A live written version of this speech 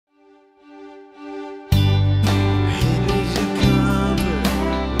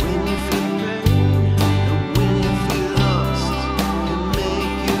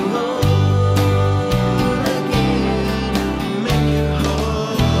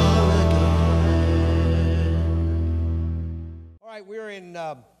in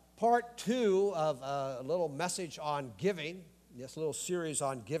part 2 of a little message on giving. This little series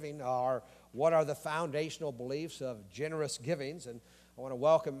on giving are what are the foundational beliefs of generous givings. And I want to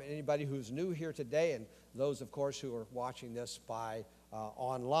welcome anybody who's new here today and those, of course, who are watching this by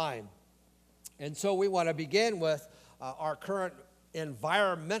online. And so we want to begin with our current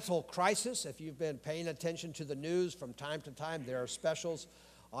environmental crisis. If you've been paying attention to the news from time to time, there are specials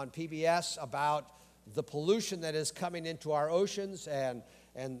on PBS about the pollution that is coming into our oceans and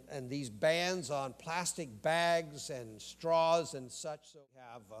these bans on plastic bags and straws and such. So we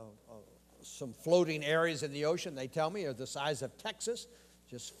have some floating areas in the ocean, they tell me, are the size of Texas,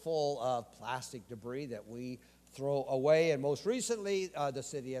 just full of plastic debris that we throw away. And most recently, the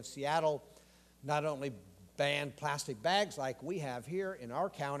city of Seattle not only banned plastic bags like we have here in our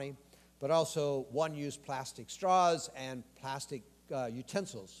county, but also one-use plastic straws and plastic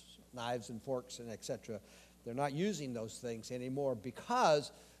utensils, knives and forks and etc. They're not using those things anymore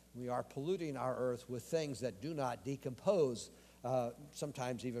because we are polluting our earth with things that do not decompose,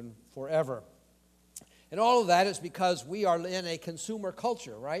 sometimes even forever. And all of that is because we are in a consumer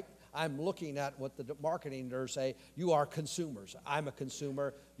culture, right? I'm looking at what the marketing nerds say. You are consumers. I'm a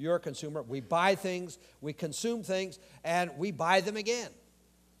consumer. You're a consumer. We buy things, we consume things, and we buy them again.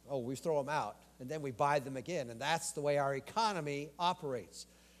 Oh, we throw them out, and then we buy them again. And that's the way our economy operates.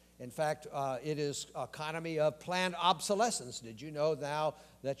 In fact, it is an economy of planned obsolescence. Did you know now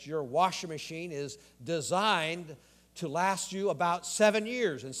that your washing machine is designed to last you about 7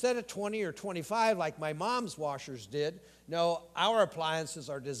 years instead of 20 or 25 like my mom's washers did? No, our appliances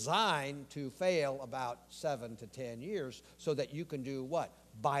are designed to fail about 7 to 10 years so that you can do what?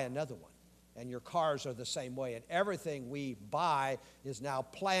 Buy another one. And your cars are the same way. And everything we buy is now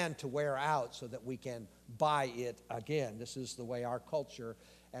planned to wear out so that we can buy it again. This is the way our culture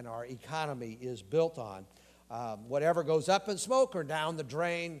and our economy is built on. Whatever goes up in smoke or down the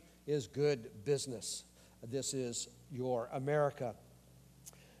drain is good business. This is your America.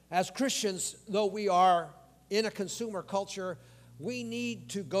 As Christians, though we are in a consumer culture, we need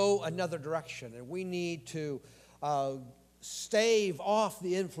to go another direction, and we need to stave off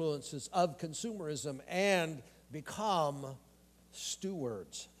the influences of consumerism and become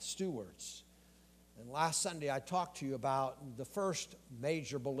stewards. And last Sunday, I talked to you about the first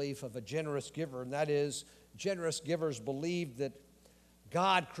major belief of a generous giver, and that is generous givers believe that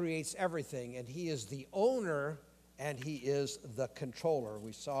God creates everything, and He is the owner, and He is the controller.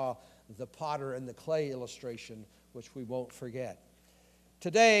 We saw the potter and the clay illustration, which we won't forget.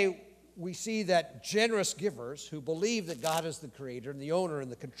 Today, we see that generous givers who believe that God is the creator and the owner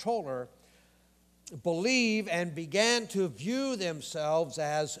and the controller believe and began to view themselves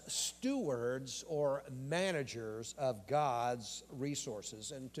as stewards or managers of God's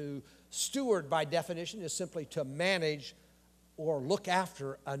resources. And to steward, by definition, is simply to manage or look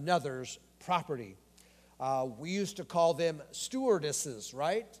after another's property. We used to call them stewardesses,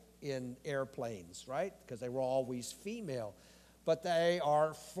 right, in airplanes, right, because they were always female. But they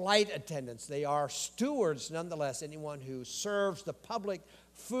are flight attendants. They are stewards nonetheless. Anyone who serves the public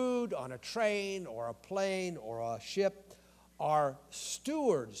food on a train or a plane or a ship are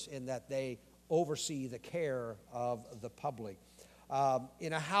stewards in that they oversee the care of the public.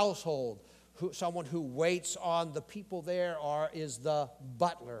 In a household, someone who waits on the people there is the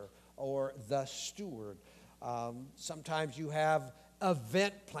butler or the steward. Sometimes you have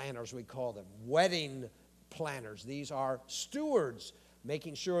event planners, we call them, wedding planners. These are stewards,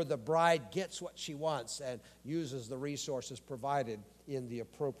 making sure the bride gets what she wants and uses the resources provided in the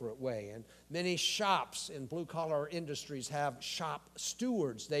appropriate way. And many shops in blue-collar industries have shop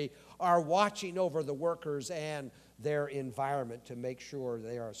stewards. They are watching over the workers and their environment to make sure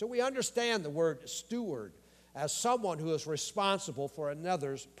they are. So we understand the word steward as someone who is responsible for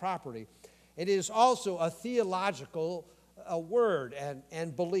another's property. It is also a theological word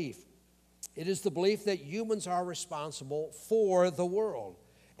and belief. It is the belief that humans are responsible for the world,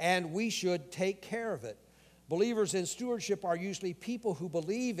 and we should take care of it. Believers in stewardship are usually people who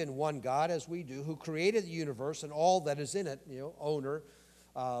believe in one God, as we do, who created the universe and all that is in it, owner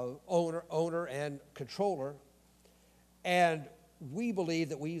and controller. And we believe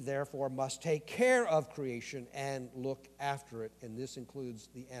that we, therefore, must take care of creation and look after it, and this includes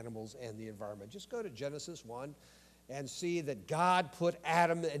the animals and the environment. Just go to Genesis 1 and see that God put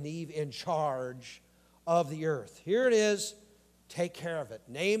Adam and Eve in charge of the earth. Here it is. Take care of it.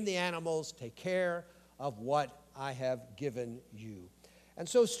 Name the animals. Take care of what I have given you. And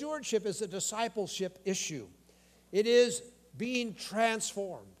so stewardship is a discipleship issue. It is being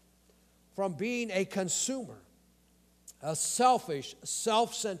transformed from being a consumer, a selfish,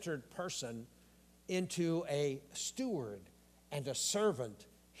 self-centered person, into a steward and a servant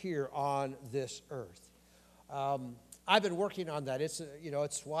here on this earth. I've been working on that. It's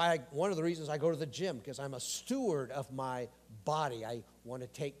why one of the reasons I go to the gym, because I'm a steward of my body. I want to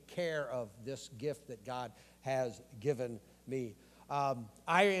take care of this gift that God has given me.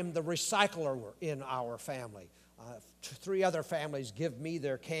 I am the recycler in our family. 3 other families give me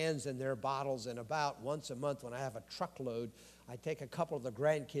their cans and their bottles, and about once a month when I have a truckload, I take a couple of the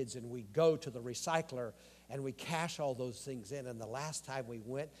grandkids and we go to the recycler and we cash all those things in. And the last time we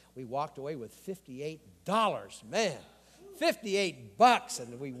went, we walked away with $58. Man, $58.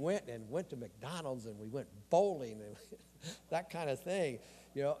 And we went to McDonald's and we went bowling and that kind of thing.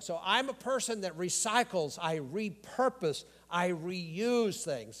 So I'm a person that recycles, I repurpose, I reuse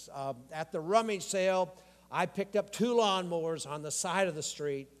things. At the rummage sale, I picked up 2 lawnmowers on the side of the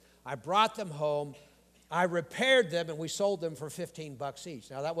street. I brought them home. I repaired them, and we sold them for $15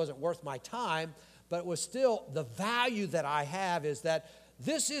 each. Now, that wasn't worth my time, but it was still the value that I have is that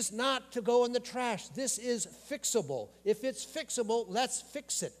this is not to go in the trash. This is fixable. If it's fixable, let's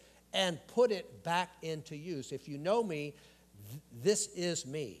fix it and put it back into use. If you know me, this is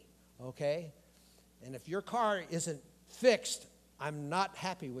me, okay? And if your car isn't fixed, I'm not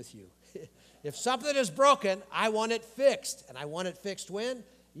happy with you. If something is broken, I want it fixed. And I want it fixed when?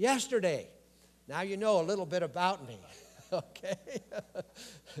 Yesterday. Now you know a little bit about me, okay?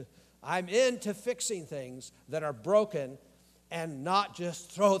 I'm into fixing things that are broken and not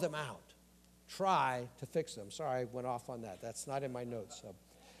just throw them out. Try to fix them. Sorry, I went off on that. That's not in my notes.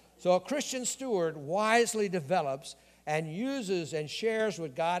 So a Christian steward wisely develops and uses and shares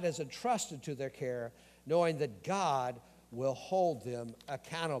what God has entrusted to their care, knowing that God will hold them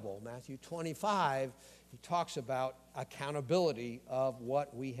accountable. Matthew 25, he talks about accountability of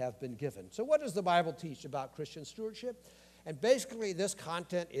what we have been given. So what does the Bible teach about Christian stewardship? And basically this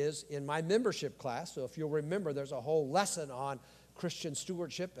content is in my membership class. So if you'll remember, there's a whole lesson on Christian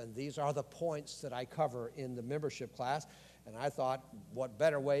stewardship, and these are the points that I cover in the membership class. And I thought, what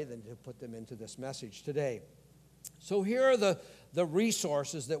better way than to put them into this message today. So here are the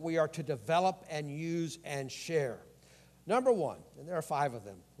resources that we are to develop and use and share. Number 1, and there are 5 of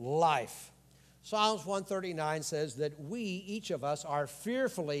them, life. Psalms 139 says that we, each of us, are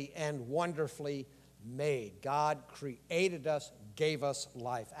fearfully and wonderfully made. God created us, gave us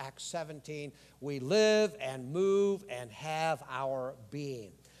life. Acts 17, we live and move and have our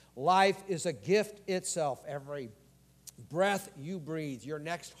being. Life is a gift itself. Every breath you breathe, your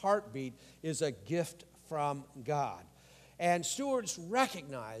next heartbeat is a gift from God. And stewards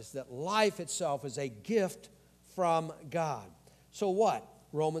recognize that life itself is a gift from God. So what?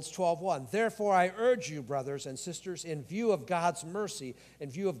 Romans 12:1. Therefore I urge you, brothers and sisters, in view of God's mercy, in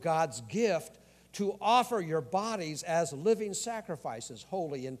view of God's gift, to offer your bodies as living sacrifices,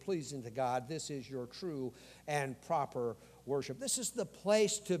 holy and pleasing to God. This is your true and proper worship. This is the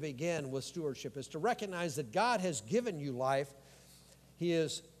place to begin with stewardship, is to recognize that God has given you life. He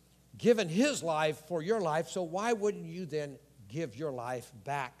has given His life for your life, so why wouldn't you then give your life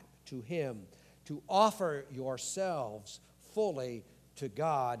back to Him? To offer yourselves fully to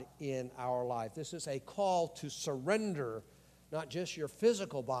God in our life. This is a call to surrender not just your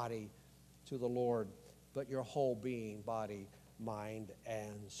physical body to the Lord, but your whole being, body, mind,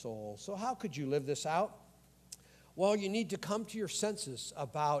 and soul. So how could you live this out? Well, you need to come to your senses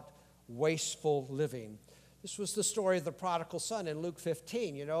about wasteful living. This was the story of the prodigal son in Luke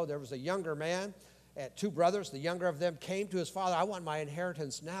 15. You know, there was a younger man, 2 brothers. The younger of them came to his father, I want my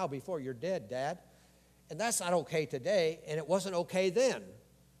inheritance now before you're dead, Dad. And that's not okay today, and it wasn't okay then.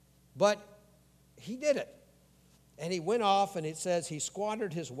 But he did it. And he went off, and it says he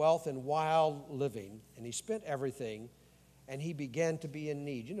squandered his wealth in wild living, and he spent everything, and he began to be in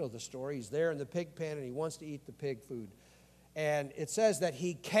need. You know the story. He's there in the pig pen, and he wants to eat the pig food. And it says that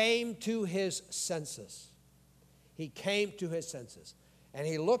he came to his senses. He came to his senses. And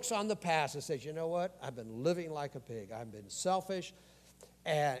he looks on the past and says, you know what? I've been living like a pig. I've been selfish,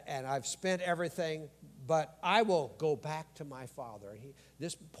 and I've spent everything, but I will go back to my father.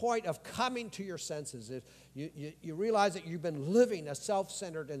 This point of coming to your senses, is you realize that you've been living a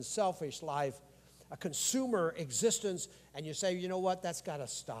self-centered and selfish life, a consumer existence, and you say, you know what? That's got to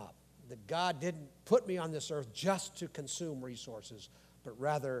stop. That God didn't put me on this earth just to consume resources, but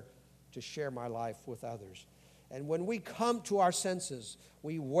rather to share my life with others. And when we come to our senses,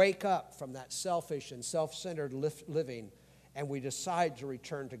 we wake up from that selfish and self-centered living, and we decide to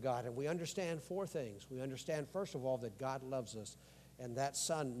return to God. And we understand 4 things. We understand, first of all, that God loves us, and that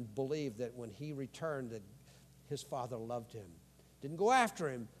son believed that when he returned that his father loved him. Didn't go after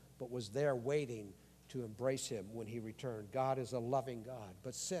him, but was there waiting to embrace him when he returned. God is a loving God,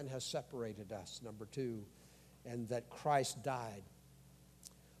 but sin has separated us, number 2. and that Christ died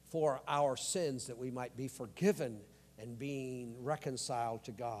for our sins that we might be forgiven and being reconciled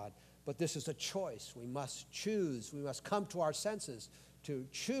to God. But this is a choice. We must choose. We must come to our senses to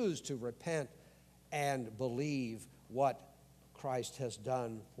choose to repent and believe what Christ has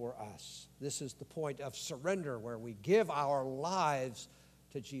done for us. This is the point of surrender, where we give our lives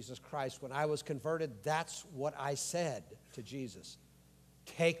to Jesus Christ. When I was converted, that's what I said to Jesus.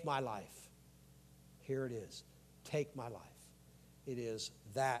 Take my life. Here it is. Take my life. It is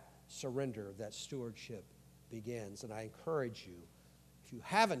that surrender, that stewardship begins. And I encourage you, if you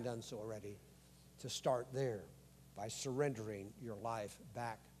haven't done so already, to start there by surrendering your life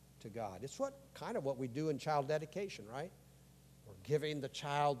back to God. It's kind of what we do in child dedication, right? We're giving the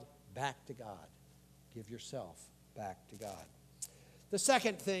child back to God. Give yourself back to God. The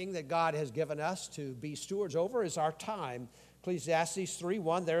second thing that God has given us to be stewards over is our time. Ecclesiastes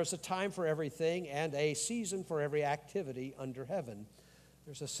 3:1, there is a time for everything and a season for every activity under heaven.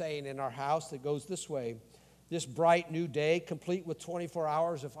 There's a saying in our house that goes this way: this bright new day, complete with 24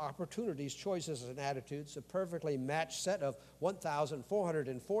 hours of opportunities, choices, and attitudes, a perfectly matched set of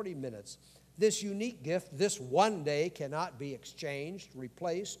 1,440 minutes. This unique gift, this one day, cannot be exchanged,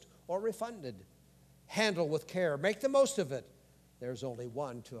 replaced, or refunded. Handle with care. Make the most of it. There's only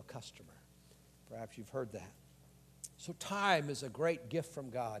one to a customer. Perhaps you've heard that. So time is a great gift from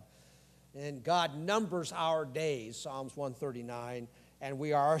God. And God numbers our days, Psalms 139, and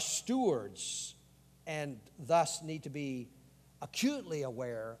we are stewards and thus need to be acutely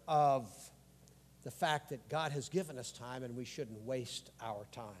aware of the fact that God has given us time and we shouldn't waste our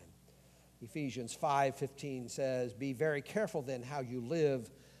time. Ephesians 5:15 says, be very careful then how you live,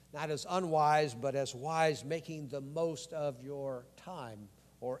 not as unwise, but as wise, making the most of your time,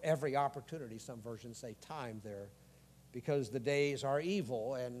 or every opportunity. Some versions say time there, because the days are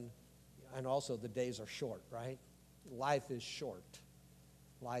evil and also the days are short, right? Life is short.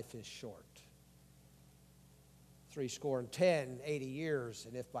 Life is short. 80 years,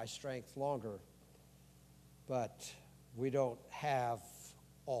 and if by strength longer. But we don't have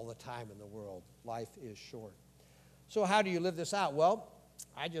all the time in the world. Life is short. So how do you live this out? Well,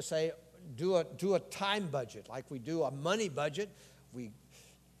 I just say do a time budget, like we do a money budget. We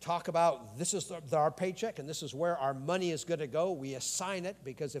talk about this is our paycheck and this is where our money is going to go. We assign it,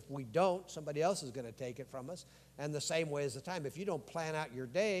 because if we don't, somebody else is going to take it from us. And the same way as the time. If you don't plan out your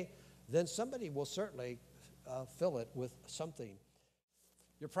day, then somebody will certainly fill it with something.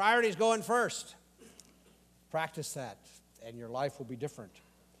 Your priorities going first. Practice that, and your life will be different.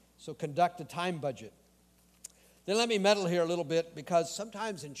 So conduct a time budget. Then let me meddle here a little bit, because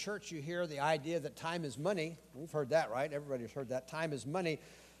sometimes in church you hear the idea that time is money. We've heard that, right? Everybody's heard that. Time is money.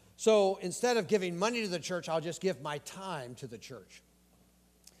 So instead of giving money to the church, I'll just give my time to the church.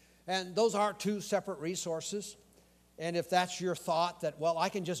 And those are two separate resources. And if that's your thought that, well, I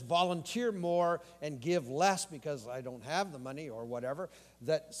can just volunteer more and give less because I don't have the money or whatever,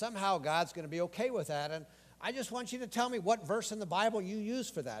 that somehow God's going to be okay with that. And I just want you to tell me what verse in the Bible you use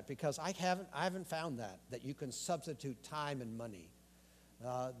for that, because I haven't found that you can substitute time and money.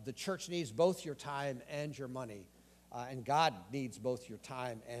 The church needs both your time and your money, and God needs both your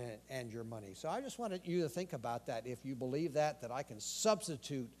time and your money. So I just wanted you to think about that. If you believe that I can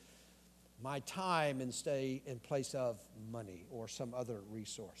substitute my time and stay in place of money or some other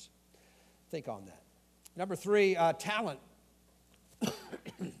resource. Think on that. Number 3, talent.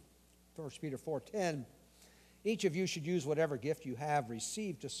 1 Peter 4:10. Each of you should use whatever gift you have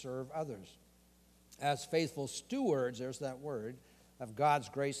received to serve others as faithful stewards, there's that word, of God's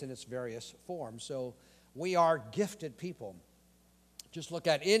grace in its various forms. So we are gifted people. Just look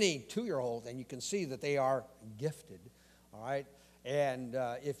at any 2-year-old and you can see that they are gifted, all right? And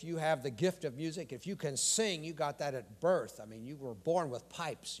if you have the gift of music, if you can sing, you got that at birth. I mean, you were born with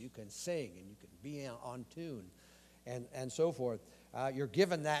pipes. You can sing and you can be on tune and so forth. You're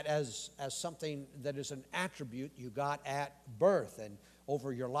given that as something that is an attribute you got at birth. And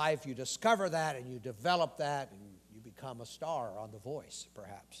over your life, you discover that and you develop that and you become a star on The Voice,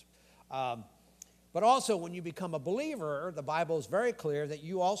 perhaps. But also, when you become a believer, the Bible is very clear that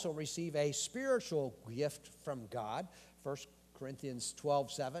you also receive a spiritual gift from God. 1 Corinthians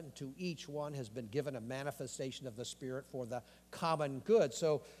 12:7, to each one has been given a manifestation of the Spirit for the common good.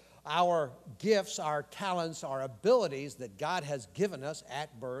 So our gifts, our talents, our abilities that God has given us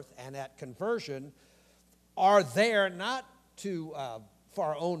at birth and at conversion are there not for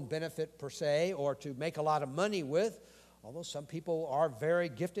our own benefit per se or to make a lot of money with, although some people are very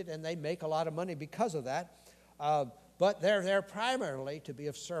gifted and they make a lot of money because of that, but they're there primarily to be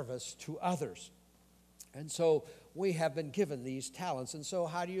of service to others. And so we have been given these talents. And so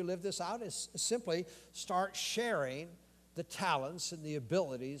how do you live this out? Is simply start sharing the talents and the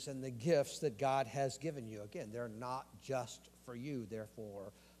abilities and the gifts that God has given you. Again, they're not just for you, they're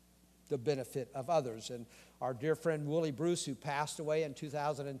for the benefit of others. And our dear friend Willie Bruce, who passed away in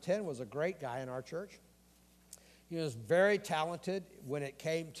 2010, was a great guy in our church. He was very talented when it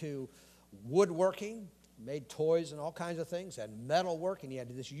came to woodworking, made toys and all kinds of things, and metalwork, and he had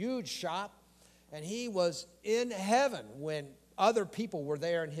this huge shop. And he was in heaven when other people were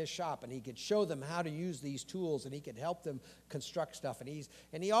there in his shop, and he could show them how to use these tools, and he could help them construct stuff.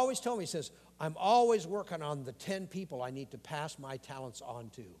 And he always told me, he says, I'm always working on the 10 people I need to pass my talents on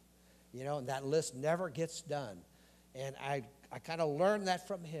to. You know, and that list never gets done. And I kind of learned that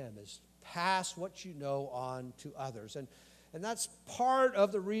from him, is pass what you know on to others. And that's part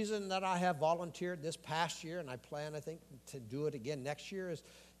of the reason that I have volunteered this past year, and I plan, I think, to do it again next year, is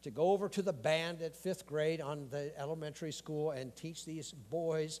to go over to the band at 5th grade on the elementary school and teach these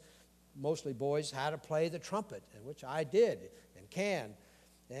boys, mostly boys, how to play the trumpet, and which I did and can.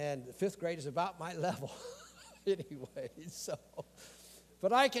 And the 5th grade is about my level anyway, so.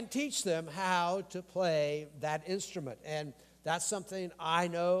 But I can teach them how to play that instrument, and that's something I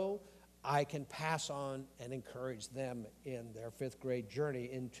know I can pass on and encourage them in their 5th grade journey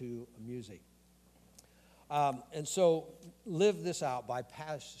into music. And so live this out by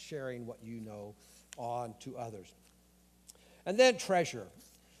sharing what you know on to others. And then treasure.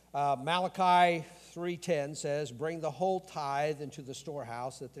 Malachi 3:10 says, bring the whole tithe into the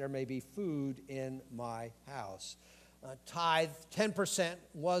storehouse, that there may be food in my house. Tithe, 10%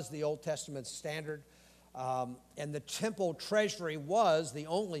 was the Old Testament standard, and the temple treasury was the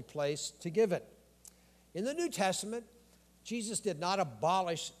only place to give it. In the New Testament, Jesus did not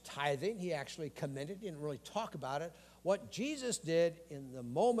abolish tithing. He actually commended it. He didn't really talk about it. What Jesus did in the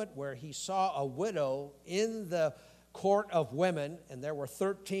moment where he saw a widow in the court of women, and there were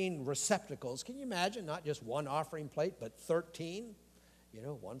 13 receptacles. Can you imagine? Not just one offering plate, but 13. You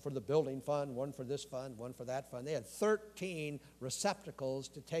know, one for the building fund, one for this fund, one for that fund. They had 13 receptacles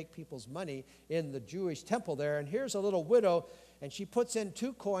to take people's money in the Jewish temple there. And here's a little widow, and she puts in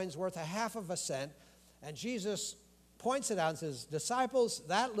 2 coins worth a half of a cent. And Jesus points it out and says, disciples,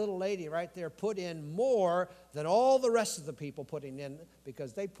 that little lady right there put in more than all the rest of the people putting in,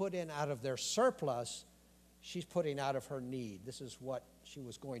 because they put in out of their surplus. She's putting out of her need. This is what she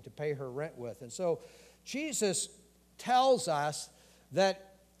was going to pay her rent with. And so Jesus tells us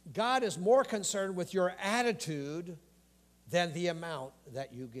that God is more concerned with your attitude than the amount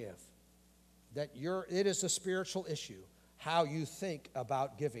that you give. That it is a spiritual issue, how you think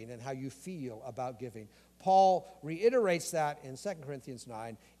about giving and how you feel about giving. Paul reiterates that in 2 Corinthians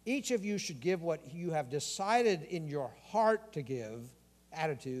 9. Each of you should give what you have decided in your heart to give,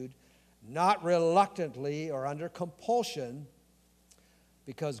 attitude, not reluctantly or under compulsion,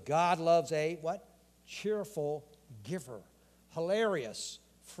 because God loves a, what? Cheerful giver. Hilarious,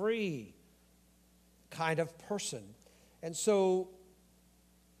 free kind of person. And so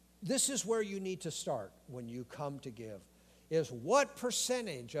this is where you need to start when you come to give, is what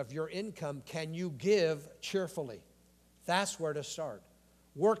percentage of your income can you give cheerfully? That's where to start.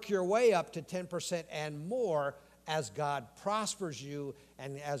 Work your way up to 10% and more as God prospers you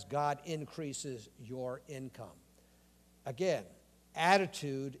and as God increases your income. Again,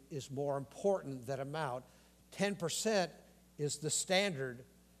 attitude is more important than amount. 10% is the standard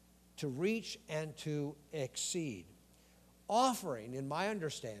to reach and to exceed. Offering, in my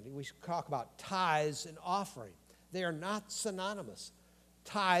understanding, we talk about tithes and offering. They are not synonymous.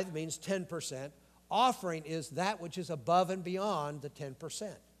 Tithe means 10%. Offering is that which is above and beyond the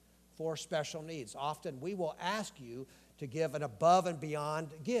 10% for special needs. Often we will ask you to give an above and beyond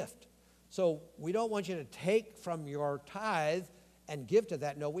gift. So we don't want you to take from your tithe and give to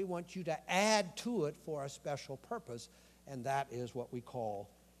that. No, we want you to add to it for a special purpose. And that is what we call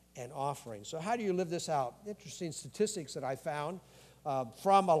an offering. So how do you live this out? Interesting statistics that I found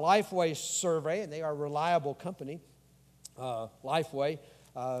from a Lifeway survey, and they are a reliable company, Lifeway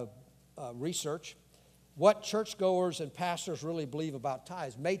Research. What churchgoers and pastors really believe about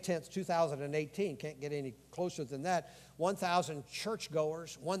tithes. May 10th, 2018, can't get any closer than that. 1,000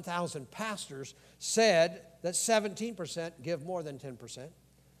 churchgoers, 1,000 pastors said that 17% give more than 10%,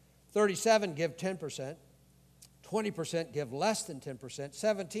 37% give 10%, 20% give less than 10%,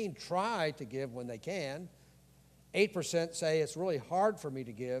 17% try to give when they can, 8% say it's really hard for me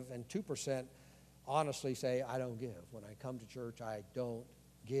to give, and 2% honestly say I don't give. When I come to church, I don't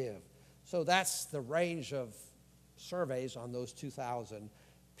give. So that's the range of surveys on those 2,000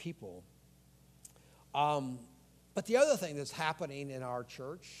 people. But the other thing that's happening in our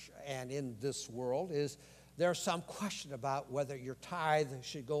church and in this world is there's some question about whether your tithe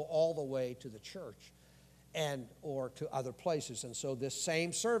should go all the way to the church and or to other places. And so this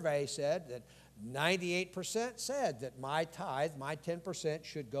same survey said that 98% said that my tithe, my 10%,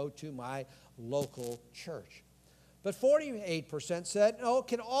 should go to my local church. But 48% said, no, it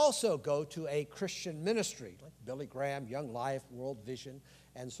can also go to a Christian ministry, like Billy Graham, Young Life, World Vision,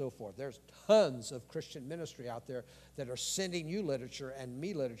 and so forth. There's tons of Christian ministry out there that are sending you literature and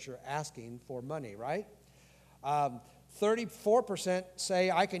me literature asking for money, right? 34%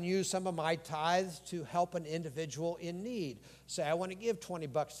 say I can use some of my tithes to help an individual in need. Say I want to give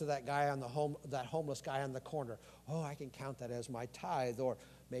 $20 to that guy that homeless guy on the corner. Oh, I can count that as my tithe. Or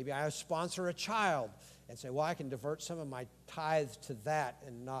maybe I sponsor a child and say, well, I can divert some of my tithe to that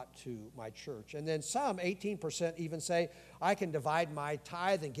and not to my church. And then some, 18%, even say I can divide my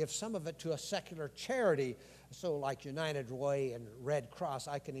tithe and give some of it to a secular charity. So like United Way and Red Cross,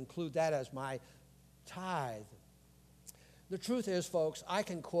 I can include that as my tithe. The truth is, folks, I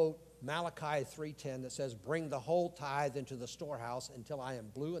can quote Malachi 3:10 that says, bring the whole tithe into the storehouse until I am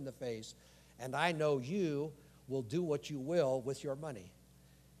blue in the face, and I know you will do what you will with your money.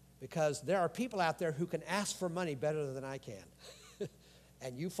 Because there are people out there who can ask for money better than I can.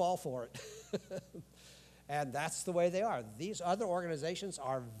 And you fall for it. And that's the way they are. These other organizations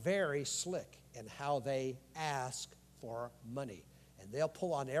are very slick in how they ask for money. And they'll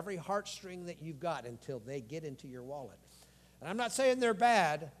pull on every heartstring that you've got until they get into your wallet. And I'm not saying they're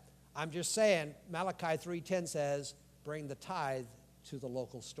bad. I'm just saying Malachi 3:10 says, bring the tithe to the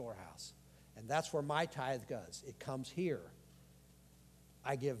local storehouse. And that's where my tithe goes. It comes here.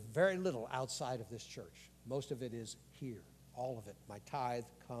 I give very little outside of this church. Most of it is here. All of it. My tithe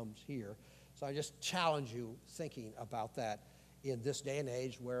comes here. So I just challenge you thinking about that in this day and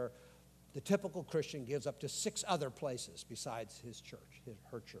age where the typical Christian gives up to 6 other places besides his church,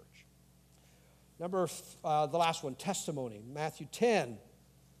 her church. The last one, testimony. Matthew 10.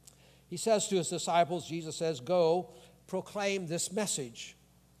 He says to his disciples, Jesus says, go proclaim this message.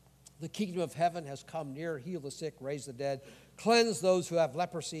 The kingdom of heaven has come near. Heal the sick, raise the dead, cleanse those who have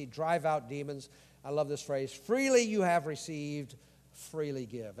leprosy, drive out demons. I love this phrase. Freely you have received, freely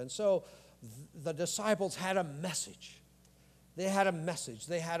give. And so the disciples had a message. They had a message.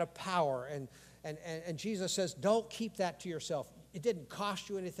 They had a power. And Jesus says, don't keep that to yourself. It didn't cost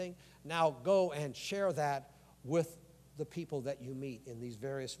you anything. Now go and share that with the people that you meet in these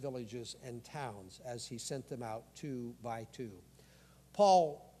various villages and towns as he sent them out 2 by 2.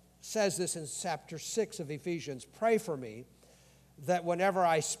 Paul says this in chapter 6 of Ephesians, pray for me that whenever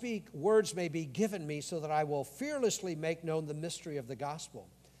I speak, words may be given me so that I will fearlessly make known the mystery of the gospel,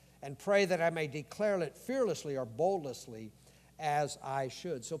 and pray that I may declare it fearlessly or boldlessly as I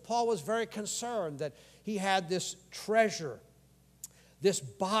should. So Paul was very concerned that he had this treasure, this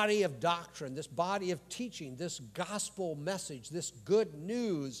body of doctrine, this body of teaching, this gospel message, this good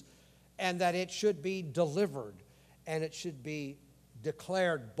news, and that it should be delivered and it should be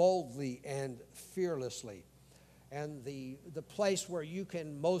declared boldly and fearlessly. And the place where you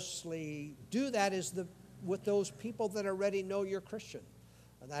can mostly do that is with those people that already know you're Christian.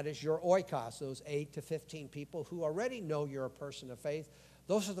 And that is your oikos, those 8 to 15 people who already know you're a person of faith.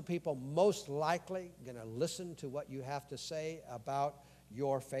 Those are the people most likely going to listen to what you have to say about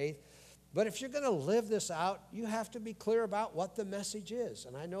your faith. But if you're going to live this out, you have to be clear about what the message is.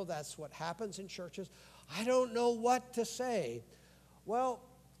 And I know that's what happens in churches. I don't know what to say. Well,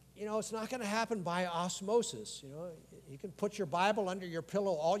 it's not going to happen by osmosis. You can put your Bible under your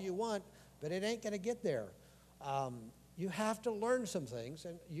pillow all you want, but it ain't going to get there. You have to learn some things,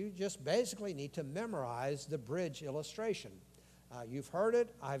 and you just basically need to memorize the bridge illustration. You've heard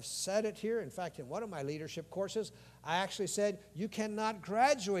it. I've said it here. In fact, in one of my leadership courses, I actually said, you cannot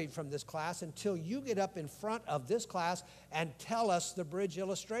graduate from this class until you get up in front of this class and tell us the bridge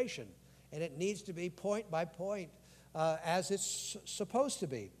illustration. And it needs to be point by point as it's supposed to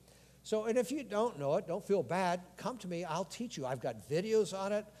be. So, and if you don't know it, don't feel bad. Come to me. I'll teach you. I've got videos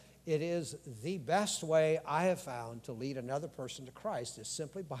on it. It is the best way I have found to lead another person to Christ is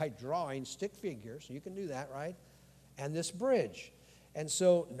simply by drawing stick figures. You can do that, right? And this bridge. And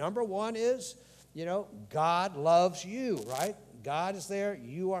so number one is, God loves you, right? God is there.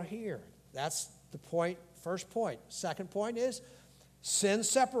 You are here. That's the point, first point. Second point is sin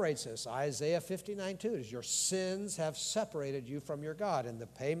separates us. Isaiah 59:2 is your sins have separated you from your God, and the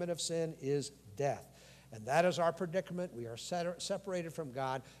payment of sin is death. And that is our predicament. We are separated from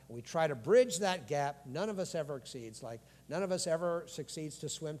God. And we try to bridge that gap. None of us ever exceeds. Like none of us ever succeeds to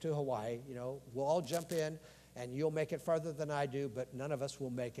swim to Hawaii. We'll all jump in, and you'll make it farther than I do, but none of us will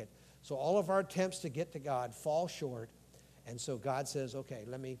make it. So all of our attempts to get to God fall short. And so God says, okay,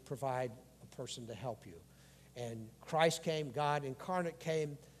 let me provide a person to help you. And Christ came, God incarnate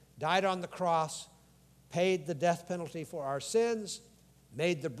came, died on the cross, paid the death penalty for our sins,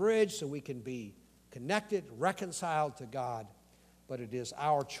 made the bridge so we can be connected, reconciled to God. But it is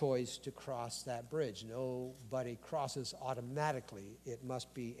our choice to cross that bridge. Nobody crosses automatically. It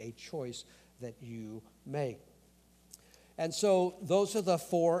must be a choice that you make. And so those are the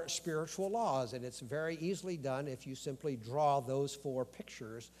 4 spiritual laws, and it's very easily done if you simply draw those 4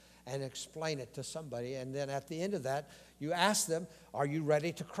 pictures and explain it to somebody. And then at the end of that, you ask them, are you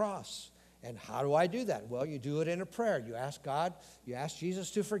ready to cross? And how do I do that? Well, you do it in a prayer. You ask God, you ask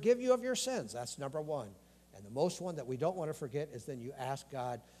Jesus to forgive you of your sins. That's number 1. And the most one that we don't want to forget is then you ask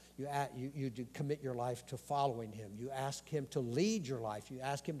God, you do commit your life to following him. You ask him to lead your life. You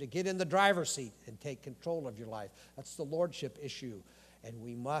ask him to get in the driver's seat and take control of your life. That's the lordship issue. And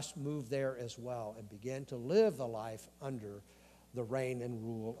we must move there as well and begin to live the life under the reign and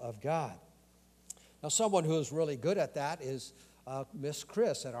rule of God. Now, someone who is really good at that is Miss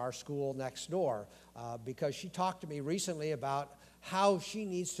Chris at our school next door, because she talked to me recently about how she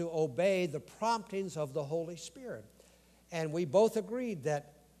needs to obey the promptings of the Holy Spirit. And we both agreed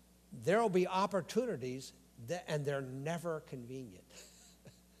that there will be opportunities, and they're never convenient.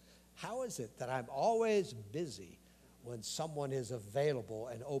 How is it that I'm always busy when someone is available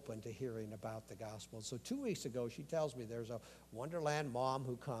and open to hearing about the gospel? So 2 weeks ago, she tells me there's a Wonderland mom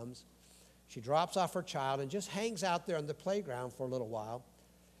who comes. She drops off her child and just hangs out there on the playground for a little while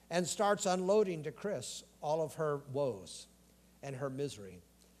and starts unloading to Chris all of her woes and her misery.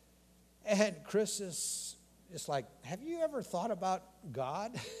 And Chris is just like, have you ever thought about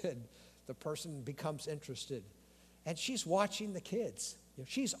God? And the person becomes interested. And she's watching the kids.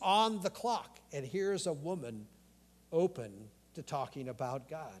 She's on the clock. And here's a woman open to talking about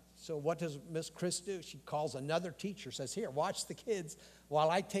God. So what does Miss Chris do? She calls another teacher, says, here, watch the kids while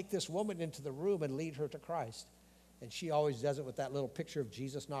I take this woman into the room and lead her to Christ. And she always does it with that little picture of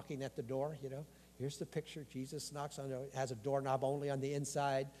Jesus knocking at the door, Here's the picture. Jesus knocks on it. It has a doorknob only on the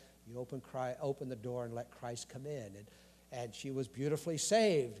inside. You open the door and let Christ come in. And she was beautifully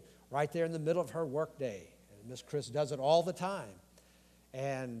saved right there in the middle of her workday. And Miss Chris does it all the time.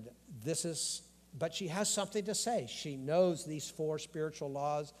 And but she has something to say. She knows these 4 spiritual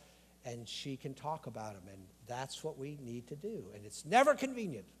laws, and she can talk about them. And that's what we need to do. And it's never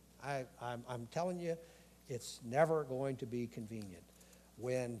convenient. I'm telling you, it's never going to be convenient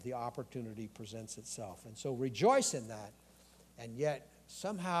when the opportunity presents itself. And so rejoice in that. And yet,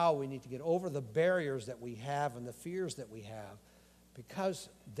 somehow we need to get over the barriers that we have and the fears that we have, because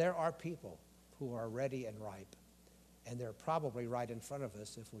there are people who are ready and ripe. And they're probably right in front of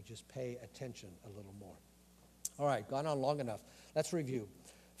us if we just pay attention a little more. All right, gone on long enough. Let's review.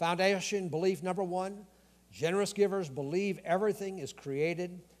 Foundation belief number 1, generous givers believe everything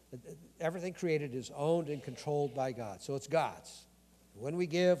created is owned and controlled by God. So it's God's. When we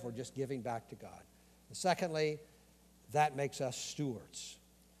give, we're just giving back to God. And secondly, that makes us stewards,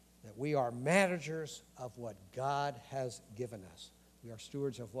 that we are managers of what God has given us. We are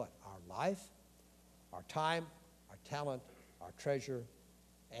stewards of what? Our life, our time, our talent, our treasure,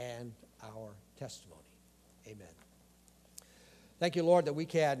 and our testimony. Amen. Thank you, Lord, that we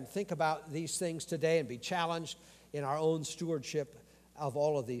can think about these things today and be challenged in our own stewardship of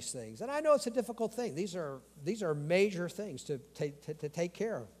all of these things. And I know it's a difficult thing. These are major things to take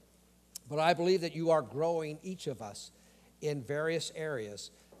care of. But I believe that you are growing each of us in various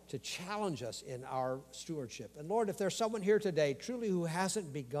areas to challenge us in our stewardship. And Lord, if there's someone here today truly who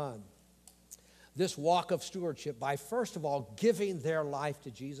hasn't begun this walk of stewardship by first of all giving their life to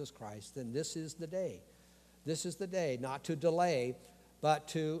Jesus Christ, then this is the day. This is the day not to delay, but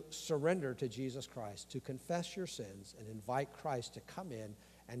to surrender to Jesus Christ, to confess your sins and invite Christ to come in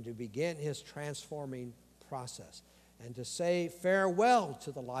and to begin his transforming process, and to say farewell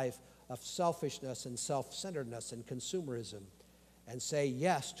to the life of selfishness and self-centeredness and consumerism, and say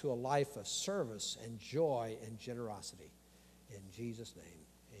yes to a life of service and joy and generosity. In Jesus' name.